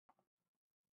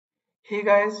Hey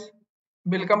guys,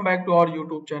 welcome back to our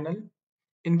YouTube channel.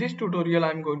 In this tutorial,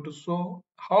 I'm going to show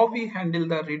how we handle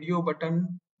the radio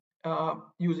button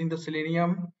using the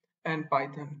Selenium and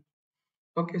Python.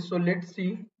 Okay, so let's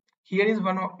see. Here is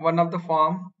one of the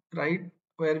form, right,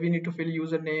 where we need to fill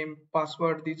username,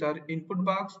 password. These are input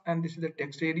box, and this is the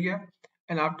text area.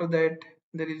 And after that,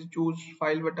 there is choose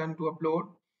file button to upload,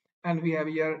 and we have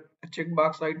here a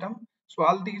checkbox item. So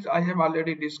all these I have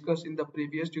already discussed in the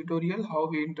previous tutorial. How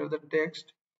we enter the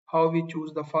text, how we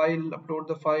choose the file, upload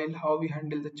the file, how we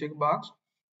handle the checkbox.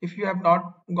 If you have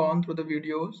not gone through the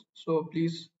videos, so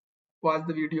please watch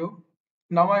the video.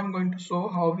 Now I'm going to show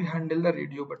how we handle the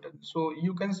radio button. So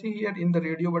you can see here in the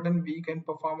radio button we can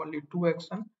perform only two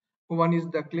actions. One is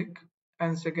the click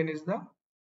and second is the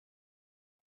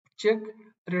check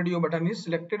radio button is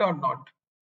selected or not.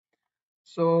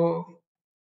 So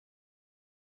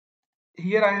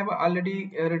here I have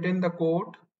already written the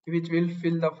code which will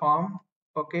fill the form.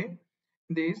 Okay,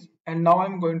 this, and now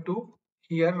I'm going to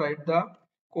here write the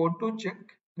code to check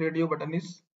radio button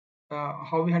is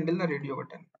how we handle the radio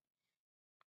button.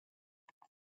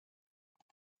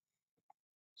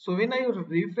 So when I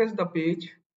refresh the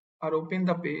page or open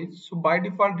the page, so by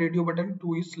default radio button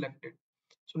 2 is selected.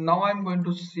 So now I'm going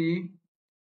to see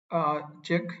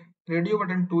check radio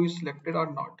button 2 is selected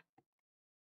or not.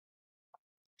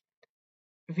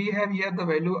 We have here the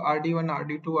value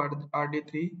RD1, RD2,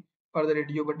 RD3 for the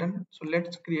radio button. So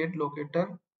let's create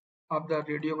locator of the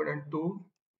radio button 2.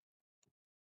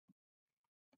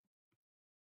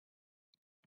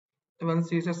 Once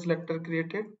CSS selector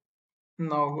created,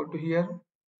 now go to here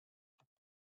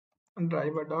and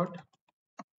driver dot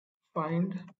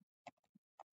find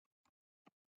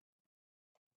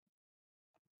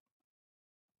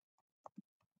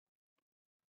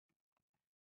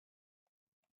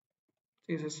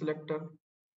CSS selector.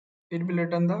 It will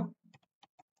return the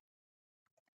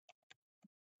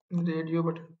radio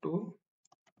button 2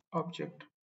 object.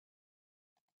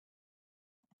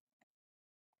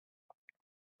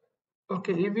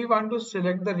 Okay, if we want to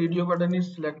select the radio button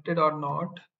is selected or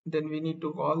not, then we need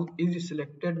to call is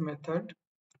selected method.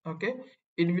 Okay,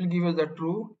 it will give us the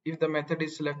true if the method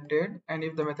is selected, and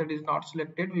if the method is not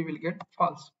selected, we will get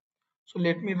false. So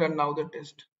let me run now the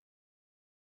test.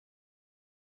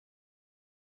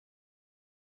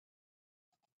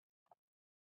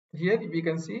 Here we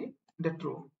can see the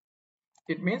true.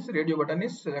 It means radio button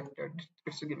is selected.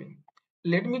 It's giving.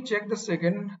 Let me check the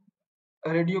second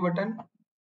radio button.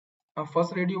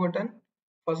 First radio button.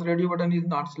 First radio button is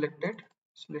not selected.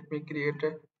 So let me create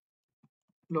a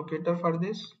locator for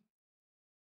this.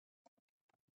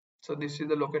 So this is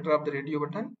the locator of the radio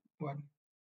button 1.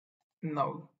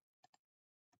 Now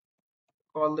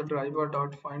call the driver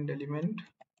dot find element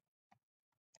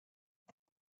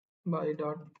by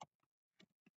dot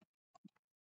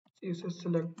css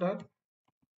selector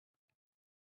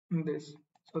this.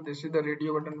 So this is the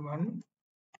radio button 1.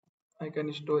 I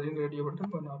can store in radio button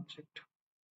 1 object,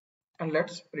 and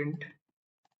let's print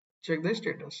check the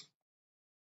status.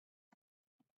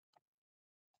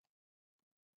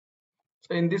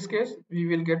 So in this case we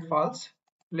will get false.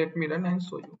 Let me run and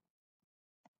show you.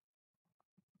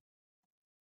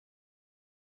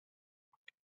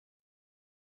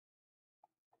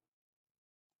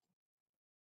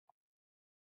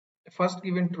 First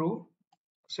given true,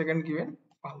 second given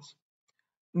false.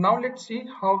 Now let's see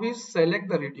how we select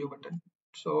the radio button.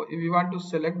 So if we want to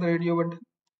select the radio button,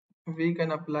 we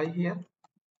can apply here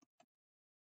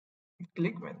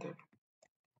click method.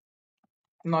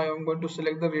 Now I'm going to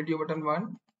select the radio button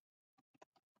 1.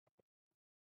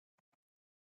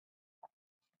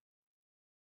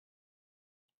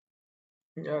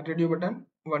 Radio button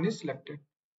 1 is selected.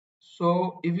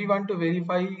 So if we want to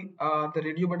verify the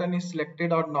radio button is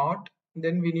selected or not,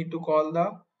 then we need to call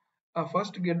the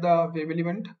first get the web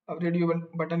element radio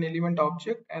button element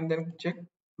object, and then check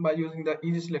by using the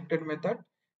is selected method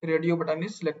radio button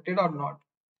is selected or not.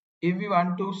 If we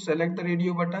want to select the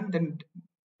radio button, then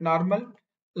normal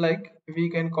like we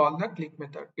can call the click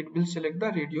method. It will select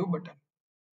the radio button.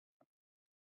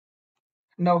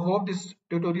 Now hope this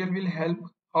tutorial will help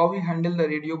how we handle the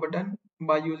radio button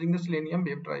by using the Selenium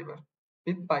WebDriver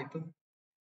with Python.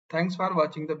 Thanks for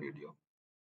watching the video.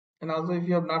 And also if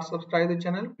you have not subscribed the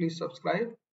channel, please subscribe